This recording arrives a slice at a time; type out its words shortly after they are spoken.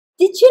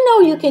Did you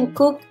know you can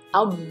cook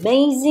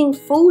amazing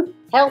food,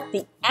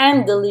 healthy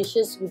and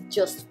delicious with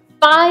just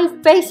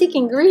 5 basic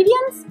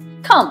ingredients?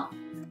 Come,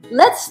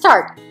 let's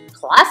start.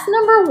 Class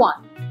number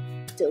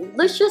 1.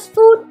 Delicious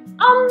food,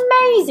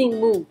 amazing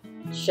mood.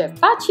 Chef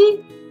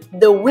Pachi.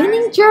 The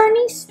winning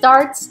journey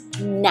starts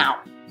now.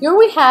 Here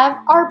we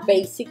have our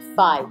basic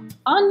 5.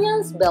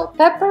 Onions, bell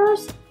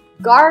peppers,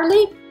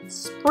 garlic,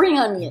 spring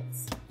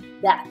onions.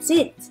 That's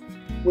it.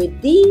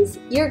 With these,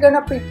 you're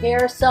gonna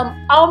prepare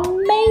some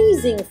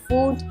amazing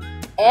food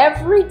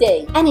every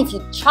day. And if you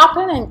chop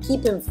them and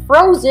keep them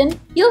frozen,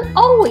 you'll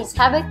always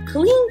have a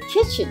clean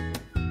kitchen.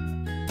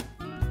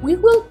 We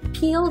will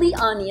peel the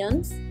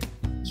onions,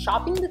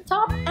 chopping the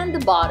top and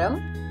the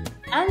bottom,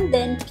 and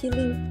then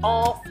peeling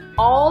off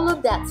all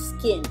of that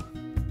skin.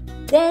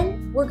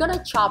 Then we're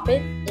gonna chop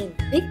it in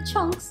big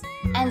chunks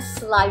and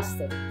slice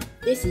it.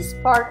 This is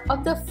part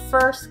of the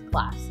first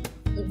class.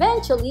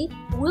 Eventually,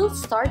 we'll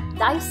start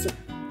dicing.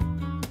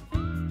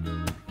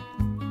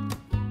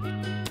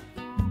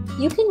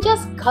 You can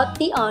just cut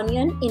the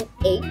onion in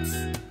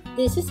 8s.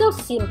 This is a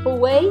simple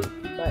way,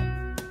 but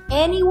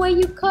any way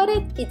you cut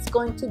it, it's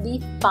going to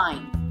be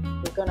fine.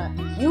 We're gonna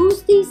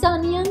use these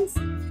onions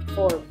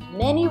for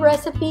many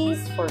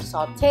recipes, for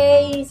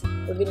sautés.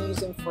 We're gonna use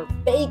them for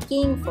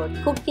baking, for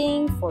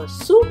cooking, for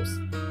soups,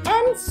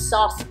 and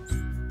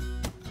sauces.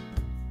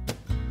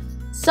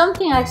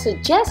 Something I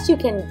suggest you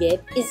can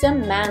get is a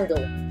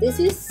mandolin. This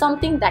is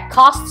something that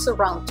costs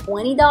around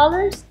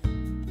 $20.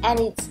 And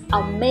it's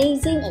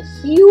amazing, a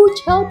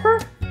huge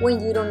helper when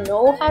you don't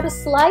know how to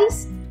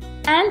slice,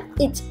 and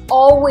it's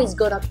always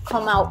gonna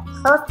come out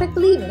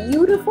perfectly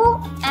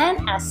beautiful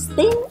and as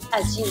thin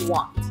as you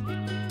want.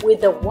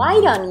 With the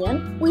white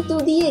onion, we do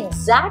the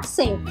exact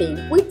same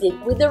thing we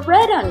did with the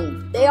red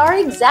onion. They are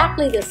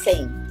exactly the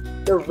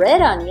same. The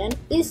red onion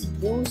is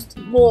used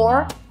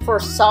more for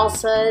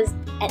salsas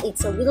and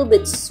it's a little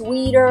bit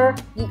sweeter.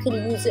 You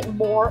can use it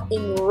more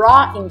in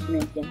raw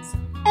ingredients.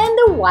 And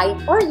the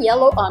white or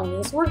yellow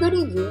onions we're going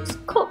to use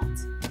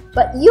cooked.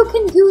 But you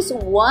can use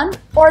one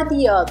or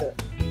the other.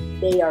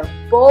 They are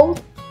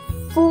both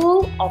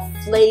full of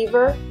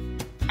flavor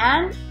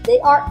and they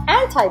are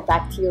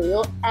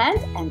antibacterial and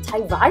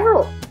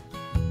antiviral.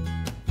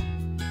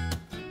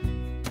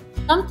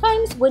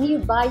 Sometimes when you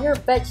buy your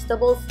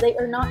vegetables, they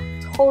are not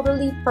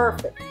totally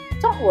perfect.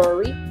 Don't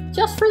worry,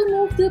 just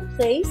remove the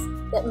place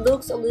that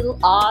looks a little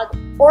odd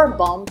or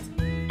bumped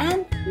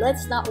and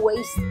let's not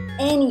waste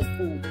any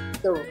food.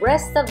 The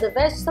rest of the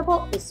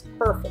vegetable is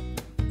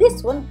perfect.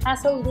 This one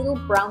has a little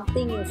brown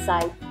thing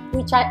inside,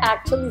 which I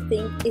actually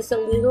think is a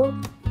little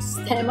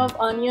stem of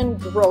onion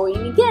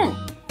growing again.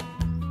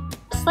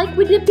 Just like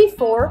we did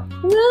before,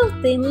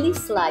 we'll thinly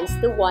slice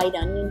the white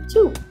onion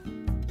too.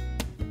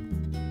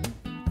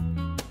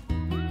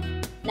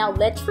 Now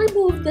let's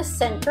remove the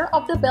center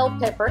of the bell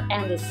pepper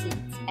and the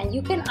seeds. And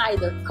you can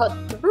either cut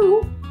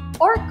through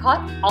or cut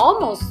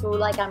almost through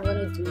like I'm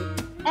going to do,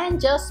 and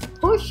just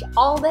push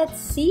all that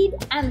seed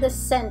and the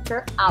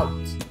center out.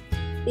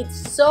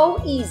 It's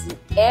so easy.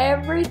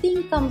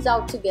 Everything comes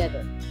out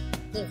together.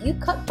 If you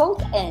cut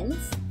both ends,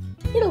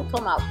 it'll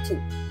come out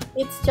too.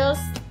 It's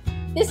just,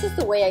 this is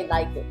the way I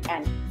like it.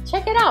 And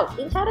check it out.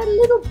 It had a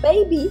little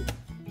baby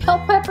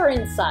bell pepper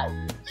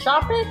inside.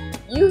 Chop it,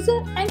 use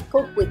it, and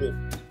cook with it.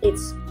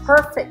 It's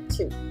perfect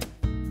too.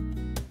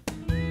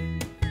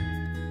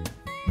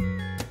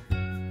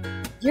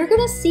 You're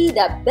gonna see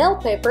that bell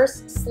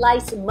peppers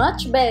slice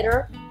much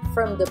better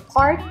from the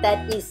part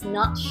that is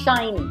not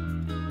shiny.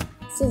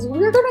 Since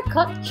we're gonna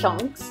cut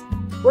chunks,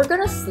 we're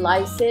gonna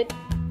slice it,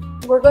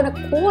 we're gonna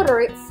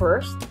quarter it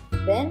first,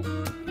 then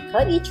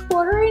cut each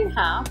quarter in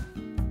half,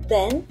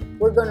 then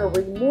we're gonna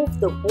remove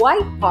the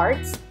white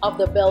parts of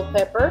the bell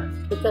pepper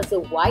because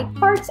the white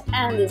parts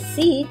and the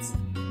seeds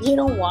you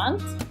don't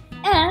want,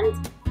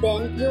 and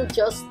then you'll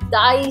just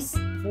dice,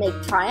 make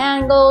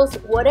triangles,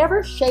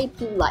 whatever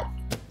shape you like.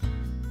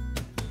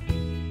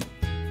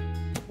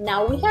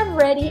 Now we have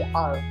ready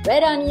our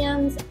red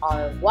onions,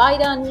 our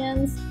white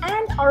onions,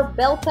 and our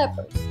bell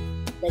peppers.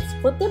 Let's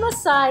put them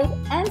aside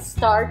and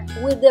start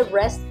with the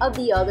rest of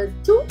the other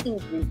 2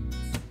 ingredients.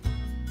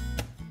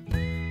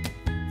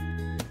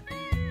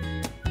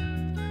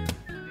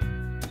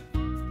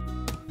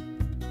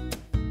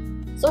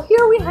 So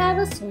here we have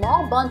a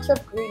small bunch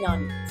of green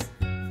onions.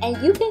 And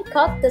you can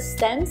cut the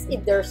stems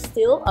if they're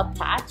still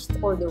attached,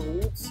 or the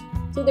roots,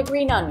 to the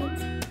green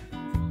onions.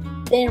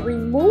 Then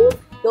remove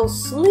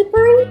those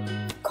slippery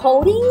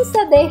coatings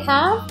that they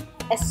have,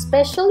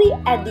 especially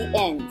at the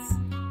ends.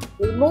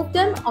 Remove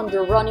them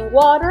under running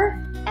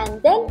water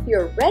and then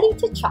you're ready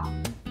to chop.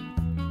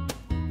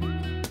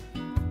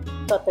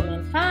 Cut them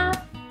in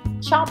half,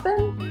 chop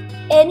them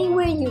any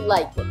way you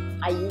like it.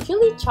 I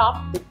usually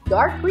chop the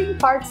dark green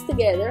parts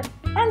together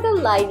and the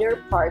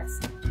lighter parts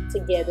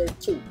together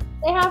too.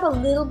 They have a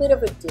little bit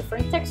of a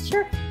different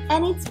texture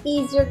and it's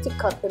easier to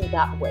cut them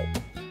that way.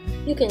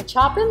 You can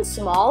chop them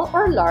small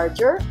or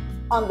larger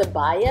on the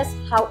bias,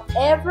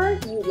 however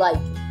you like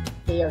it.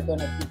 They are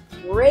gonna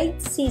be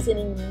great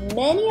seasoning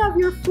many of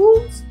your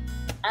foods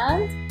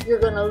and you're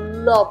gonna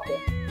love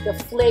them. The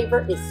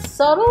flavor is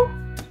subtle,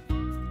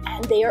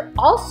 and they are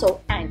also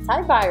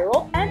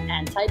antiviral and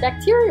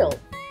antibacterial.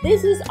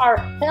 This is our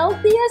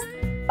healthiest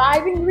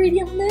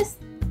 5-ingredient list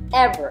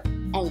ever,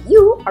 and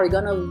you are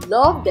gonna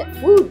love the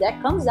food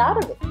that comes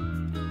out of it.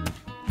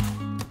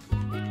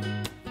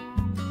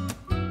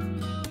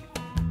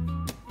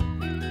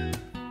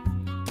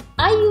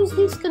 I use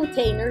these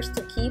containers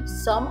to keep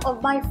some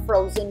of my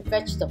frozen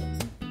vegetables.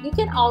 You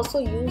can also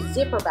use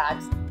zipper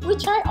bags,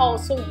 which I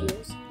also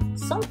use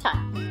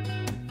sometimes.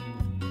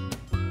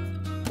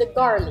 The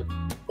garlic.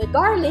 The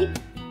garlic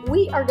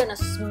we are gonna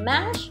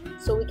smash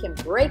so we can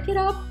break it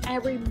up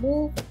and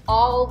remove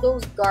all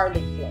those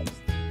garlic cloves.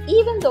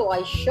 Even though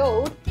I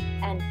showed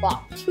and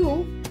bought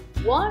 2,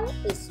 1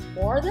 is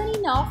more than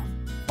enough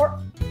for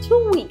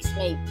 2 weeks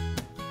maybe.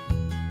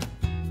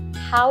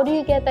 How do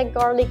you get that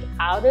garlic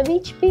out of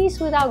each piece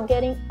without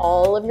getting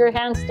all of your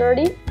hands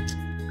dirty?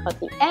 Cut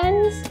the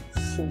ends,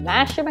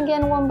 smash them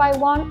again one by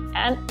one,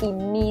 and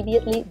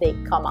immediately they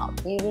come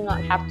out. You do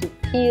not have to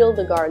peel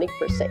the garlic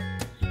per se.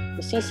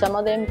 You see some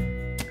of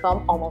them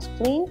come almost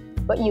clean,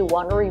 but you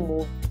want to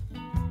remove.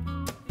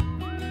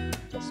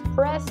 Just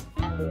press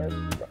and they're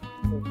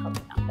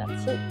coming out.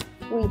 That's it.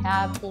 We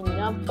have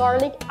enough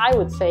garlic, I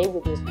would say,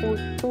 with these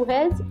two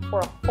heads for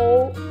a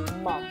whole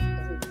month.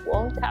 You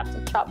won't have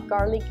to chop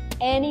garlic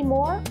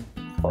anymore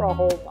for a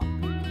whole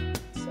month.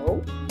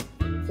 So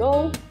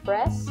go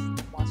press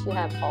once you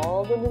have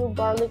all the little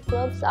garlic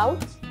cloves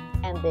out,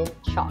 and then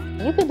chop.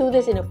 You can do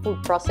this in a food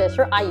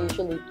processor. I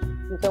usually do.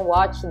 You can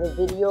watch the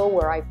video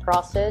where I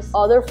process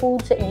other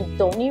foods that you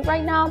don't need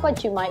right now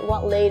but you might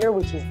want later,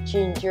 which is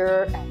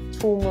ginger and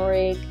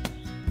turmeric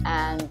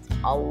and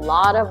a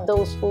lot of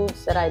those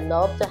foods that I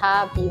love to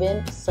have,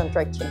 even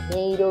sun-dried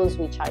tomatoes,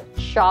 which I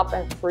chop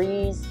and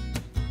freeze.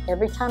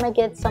 Every time I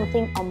get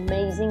something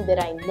amazing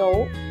that I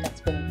know that's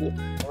going to be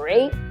a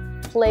great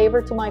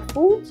flavor to my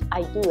foods,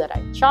 I do that.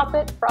 I chop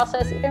it,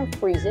 process it, and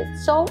freeze it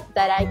so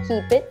that I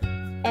keep it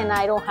and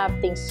I don't have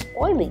things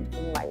spoiling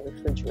in my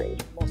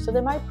refrigerator. Most of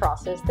them I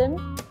process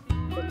them,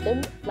 put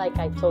them, like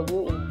I told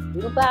you, in a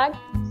little bag,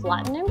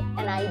 flatten them,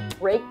 and I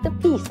break the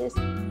pieces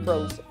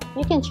frozen.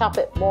 You can chop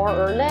it more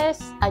or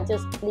less. I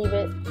just leave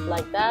it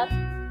like that,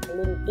 a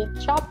little big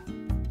chop,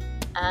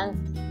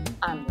 and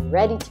I'm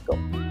ready to go.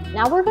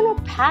 Now we're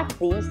gonna pack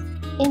these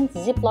in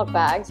Ziploc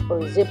bags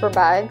or zipper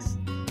bags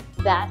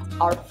that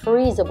are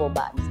freezable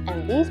bags,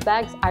 and these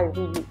bags I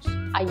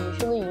reuse. I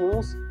usually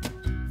use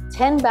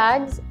 10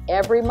 bags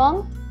every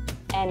month,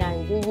 and I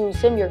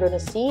reuse them. You're gonna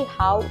see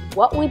how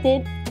what we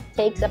did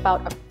takes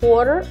about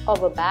 1/4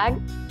 of a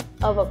bag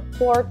of a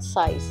quart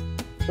size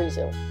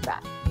freezer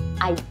bag.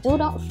 I do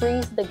not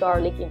freeze the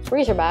garlic in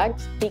freezer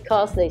bags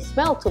because they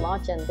smell too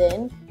much, and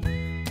then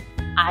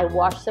I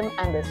wash them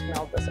and the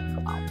smell doesn't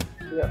come out.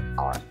 Here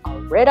are our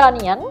red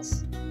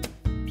onions,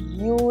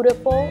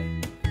 beautiful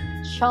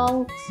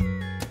chunks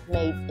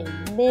made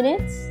in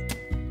minutes.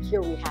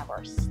 Here we have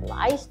our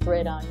sliced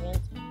red onions,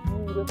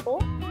 beautiful.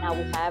 Now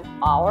we have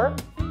our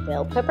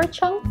bell pepper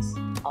chunks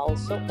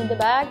also in the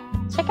bag.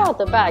 Check out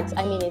the bags.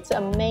 I mean, it's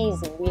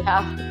amazing. We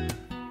have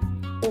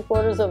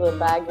 3/4 of a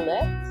bag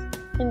left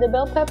in the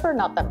bell pepper.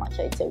 Not that much.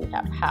 I'd say we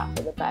have half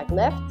of the bag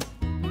left.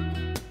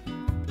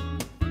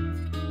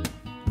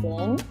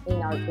 Then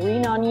in our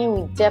green onion,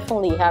 we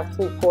definitely have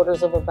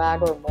 3/4 of a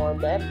bag or more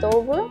left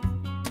over.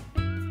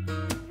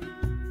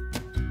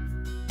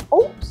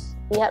 Oops,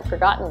 we had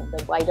forgotten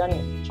the white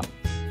onion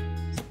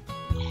chunks.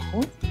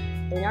 And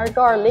in our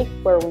garlic,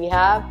 where we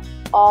have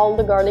all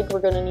the garlic we're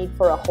gonna need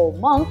for a whole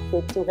month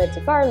with 2 heads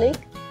of garlic,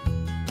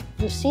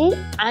 you see,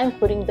 I'm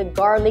putting the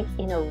garlic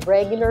in a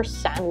regular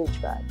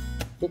sandwich bag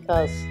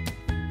because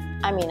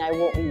I mean, I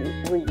won't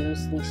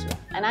reuse these ones.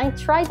 And I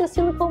tried the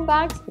silicone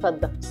bags,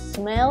 but the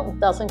smell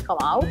doesn't come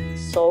out.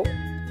 So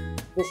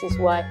this is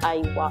why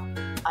I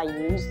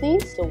use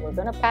these. So we're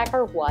gonna pack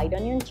our white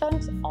onion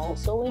chunks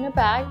also in a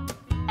bag.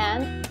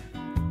 And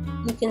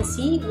you can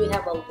see we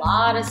have a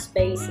lot of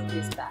space in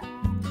this bag.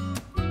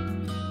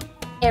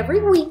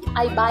 Every week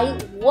I buy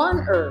 1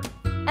 herb.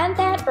 And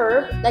that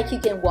herb, like you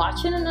can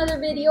watch in another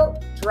video,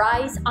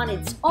 dries on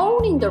its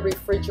own in the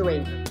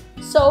refrigerator.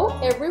 So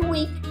every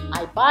week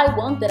I buy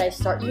one that I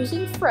start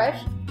using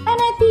fresh, and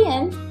at the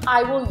end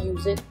I will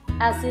use it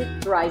as it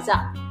dries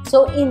out.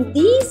 So in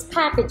these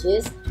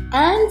packages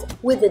and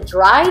with the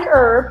dried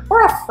herb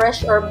or a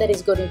fresh herb that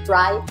is going to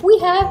dry, we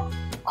have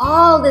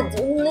all the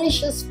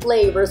delicious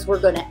flavors we're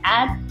going to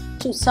add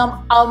to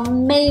some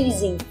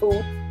amazing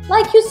food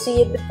like you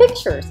see in the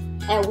pictures.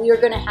 And we are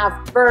going to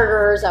have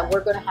burgers, and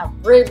we're going to have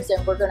ribs,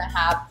 and we're going to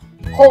have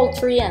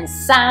poultry and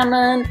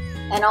salmon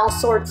and all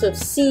sorts of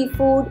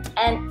seafood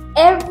and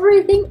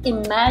everything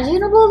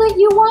imaginable that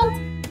you want.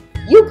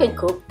 You can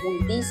cook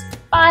with these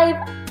 5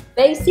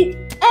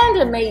 basic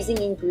and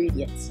amazing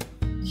ingredients.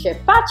 Chef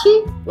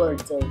Pachi, where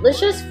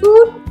delicious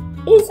food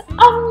is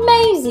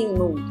amazing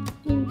mood.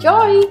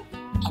 Enjoy!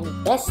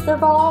 And best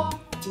of all,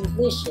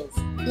 delicious,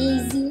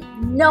 easy,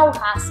 no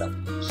hassle.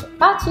 Chef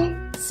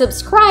Pachi.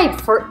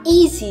 Subscribe for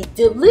easy,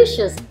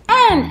 delicious,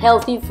 and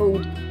healthy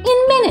food in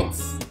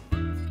minutes.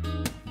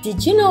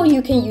 Did you know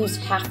you can use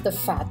half the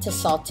fat to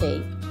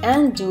saute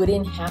and do it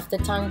in half the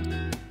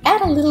time?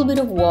 Add a little bit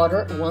of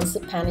water once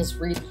the pan is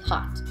really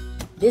hot.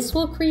 This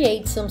will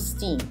create some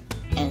steam,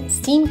 and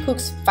steam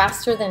cooks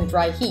faster than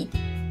dry heat,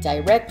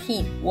 direct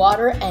heat,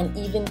 water, and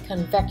even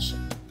convection.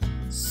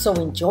 So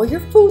enjoy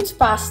your foods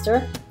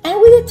faster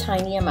and with a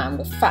tiny amount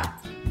of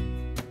fat.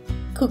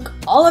 Cook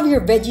all of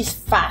your veggies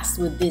fast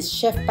with this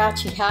Chef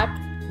Pachi hack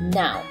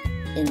now.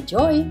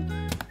 Enjoy!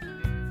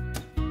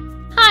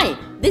 Hi,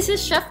 this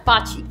is Chef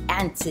Pachi,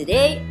 and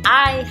today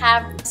I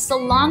have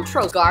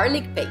cilantro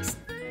garlic paste.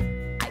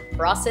 I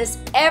process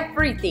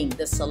everything.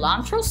 The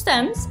cilantro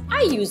stems,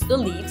 I use the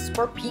leaves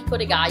for pico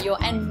de gallo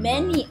and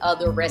many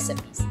other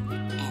recipes.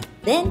 And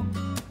then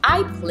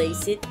I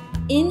place it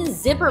in a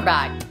zipper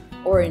bag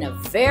or in a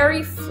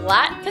very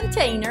flat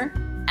container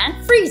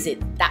and freeze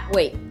it. That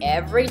way,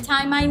 every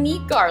time I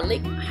need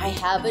garlic, I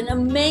have an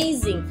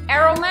amazing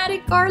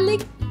aromatic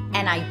garlic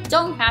and I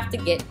don't have to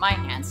get my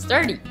hands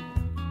dirty.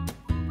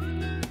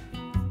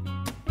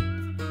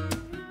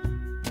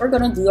 We're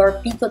gonna do our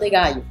pico de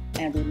gallo.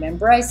 And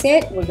remember I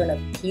said we're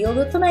gonna peel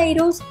the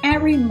tomatoes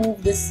and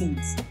remove the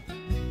seeds.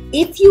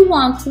 If you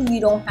want to, you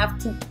don't have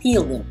to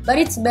peel them, but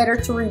it's better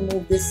to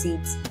remove the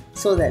seeds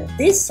so that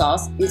this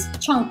sauce is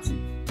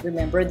chunky.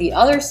 Remember, the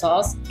other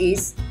sauce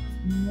is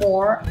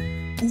more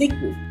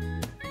liquid.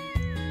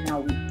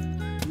 Now we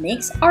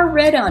mix our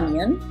red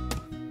onion,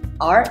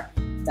 our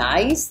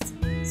diced,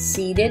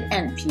 seeded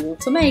and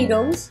peeled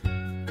tomatoes,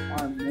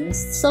 our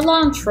minced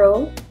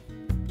cilantro,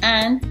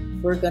 and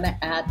we're gonna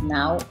add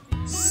now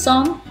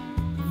some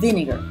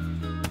vinegar.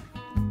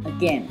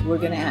 Again, we're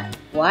gonna add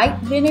white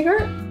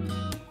vinegar.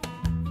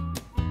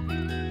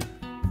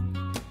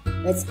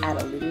 Let's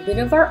add a little bit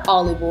of our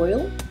olive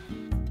oil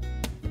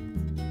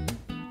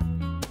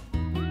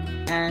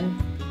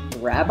and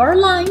grab our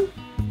lime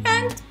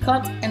and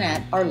cut and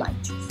add our lime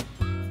juice.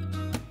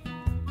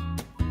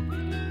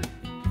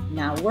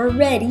 Now we're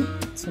ready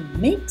to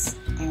mix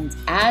and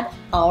add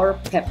our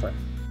pepper.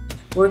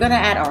 We're gonna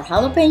add our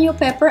jalapeno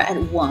pepper at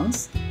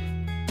once.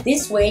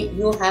 This way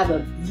you'll have a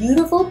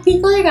beautiful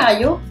pico de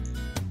gallo.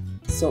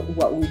 So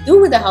what we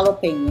do with the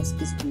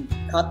jalapenos is we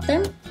cut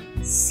them,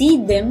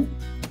 seed them,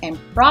 and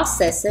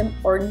process them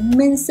or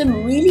mince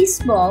them really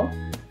small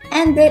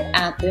and then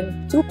add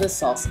them to the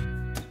sauce.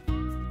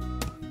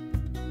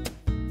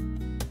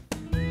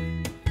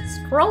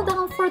 Scroll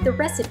down for the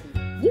recipe.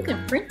 You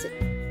can print it.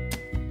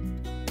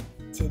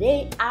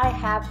 Today I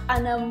have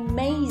an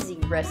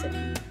amazing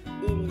recipe.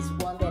 It is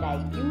one that I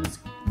use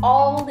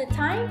all the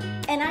time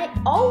and I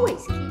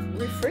always keep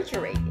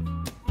refrigerated.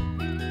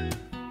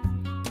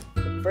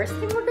 The first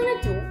thing we're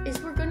gonna do is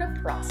we're gonna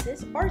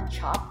process or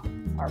chop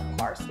our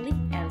parsley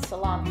and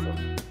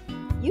cilantro.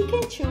 You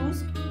can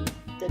choose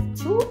the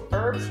 2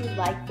 herbs you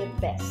like the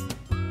best.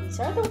 These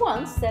are the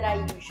ones that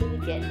I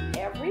usually get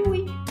every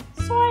week,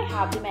 so I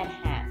have them at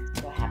hand.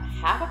 So I have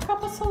half a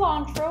cup of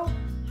cilantro,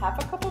 half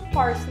a cup of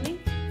parsley,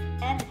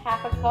 and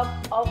half a cup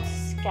of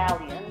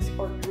scallions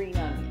or green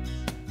onions.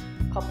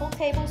 A couple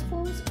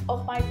tablespoons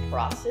of my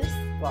processed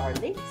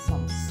garlic,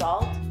 some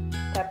salt,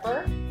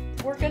 pepper.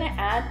 We're gonna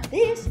add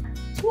this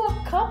to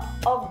a cup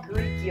of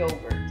Greek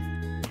yogurt.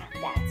 And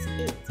that's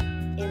it.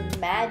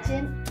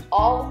 Imagine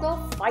all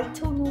the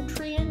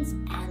phytonutrients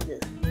and the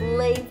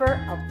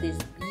flavor of this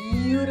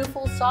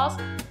beautiful sauce.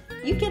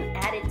 You can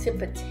add it to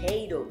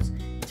potatoes,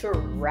 to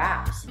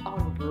wraps,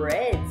 on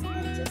breads,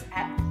 and just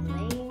add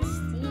plain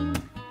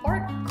steamed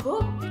or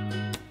cooked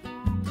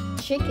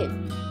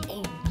chicken.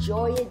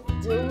 Enjoy it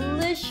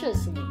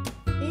deliciously.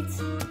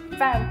 It's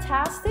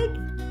fantastic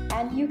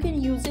and you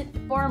can use it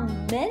for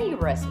many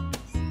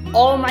recipes.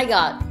 Oh my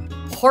God,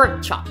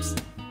 pork chops,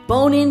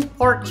 bone-in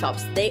pork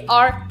chops. They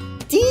are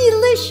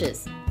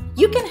delicious.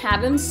 You can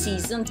have them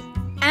seasoned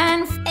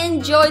and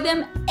enjoy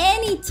them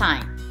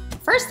anytime.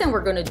 First thing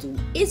we're gonna do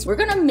is we're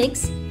gonna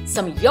mix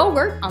some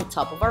yogurt on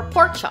top of our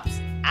pork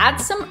chops. Add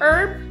some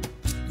herb,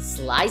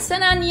 slice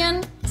an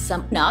onion,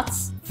 some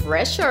nuts,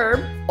 fresh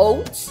herb,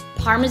 oats,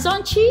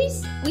 Parmesan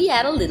cheese. We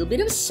add a little bit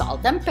of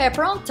salt and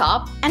pepper on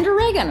top and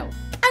oregano.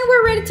 And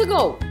we're ready to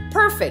go.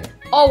 Perfect,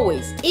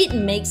 always. It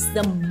makes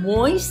the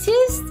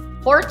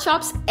moistest pork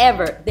chops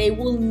ever. They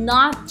will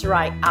not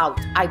dry out,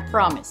 I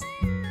promise.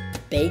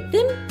 Bake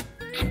them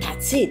and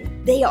that's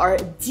it. They are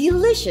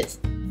delicious.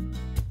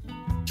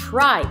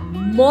 Try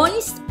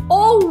moist,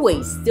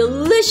 always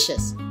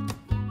delicious.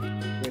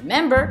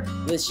 Remember,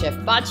 with Chef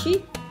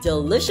Pachi,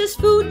 delicious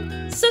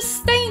food,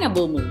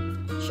 sustainable mood.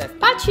 Chef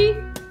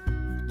Pachi.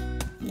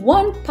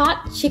 1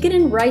 pot chicken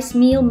and rice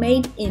meal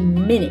made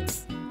in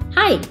minutes.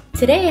 Hi,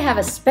 today I have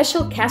a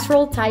special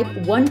casserole type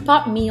 1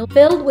 pot meal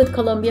filled with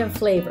Colombian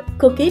flavor.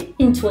 Cook it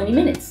in 20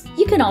 minutes.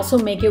 You can also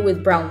make it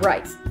with brown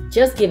rice.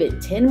 Just give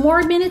it 10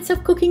 more minutes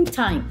of cooking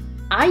time.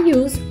 I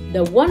use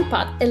the 1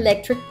 pot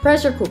electric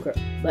pressure cooker,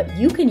 but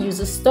you can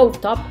use a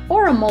stovetop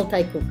or a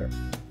multi-cooker.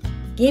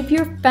 Give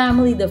your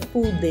family the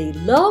food they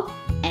love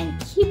and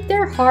keep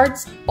their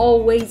hearts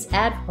always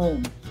at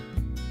home.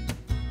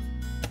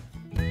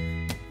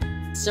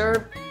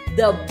 Serve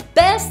the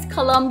best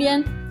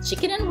Colombian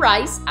chicken and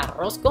rice,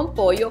 arroz con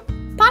pollo,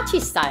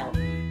 Pachi style,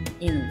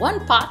 in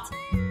one pot,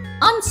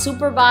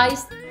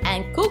 unsupervised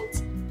and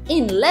cooked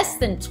in less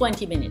than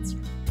 20 minutes.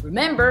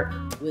 Remember,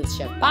 with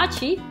Chef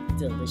Pachi,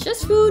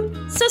 delicious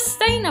food,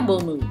 sustainable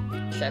mood.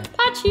 Chef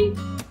Pachi.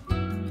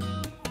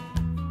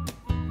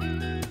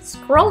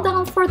 Scroll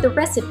down for the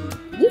recipe.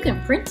 You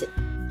can print it.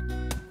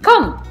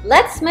 Come,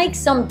 let's make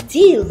some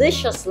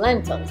delicious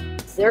lentils.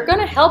 They're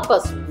gonna help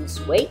us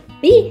lose weight,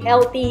 be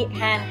healthy,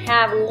 and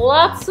have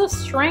lots of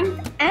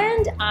strength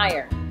and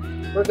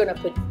iron. We're gonna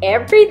put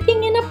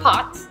everything in a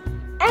pot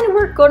and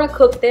we're gonna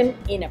cook them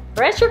in a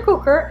pressure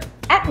cooker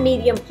at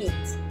medium heat.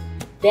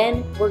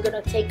 Then we're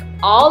gonna take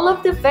all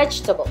of the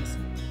vegetables,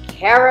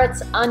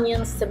 carrots,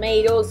 onions,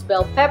 tomatoes,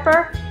 bell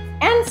pepper,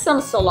 and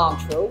some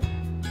cilantro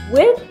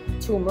with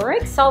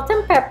turmeric, salt,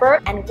 and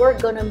pepper, and we're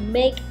gonna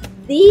make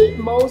the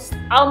most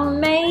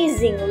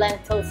amazing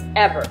lentils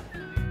ever.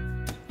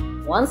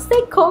 Once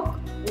they cook,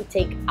 we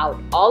take out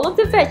all of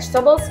the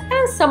vegetables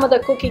and some of the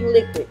cooking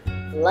liquid,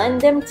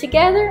 blend them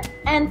together,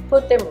 and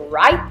put them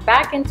right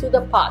back into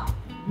the pot.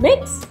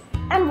 Mix,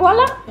 and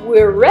voila,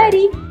 we're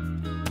ready!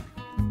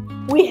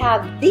 We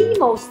have the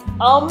most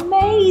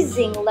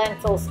amazing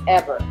lentils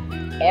ever.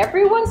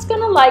 Everyone's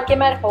gonna like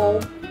them at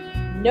home.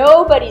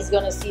 Nobody's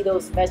gonna see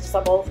those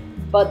vegetables,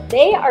 but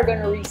they are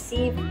gonna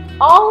receive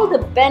all the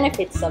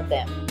benefits of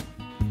them.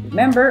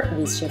 Remember,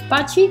 with Chef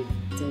Pachi,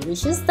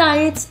 delicious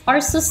diets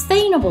are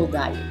sustainable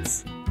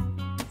diets.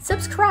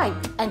 Subscribe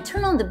and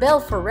turn on the bell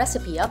for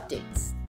recipe updates.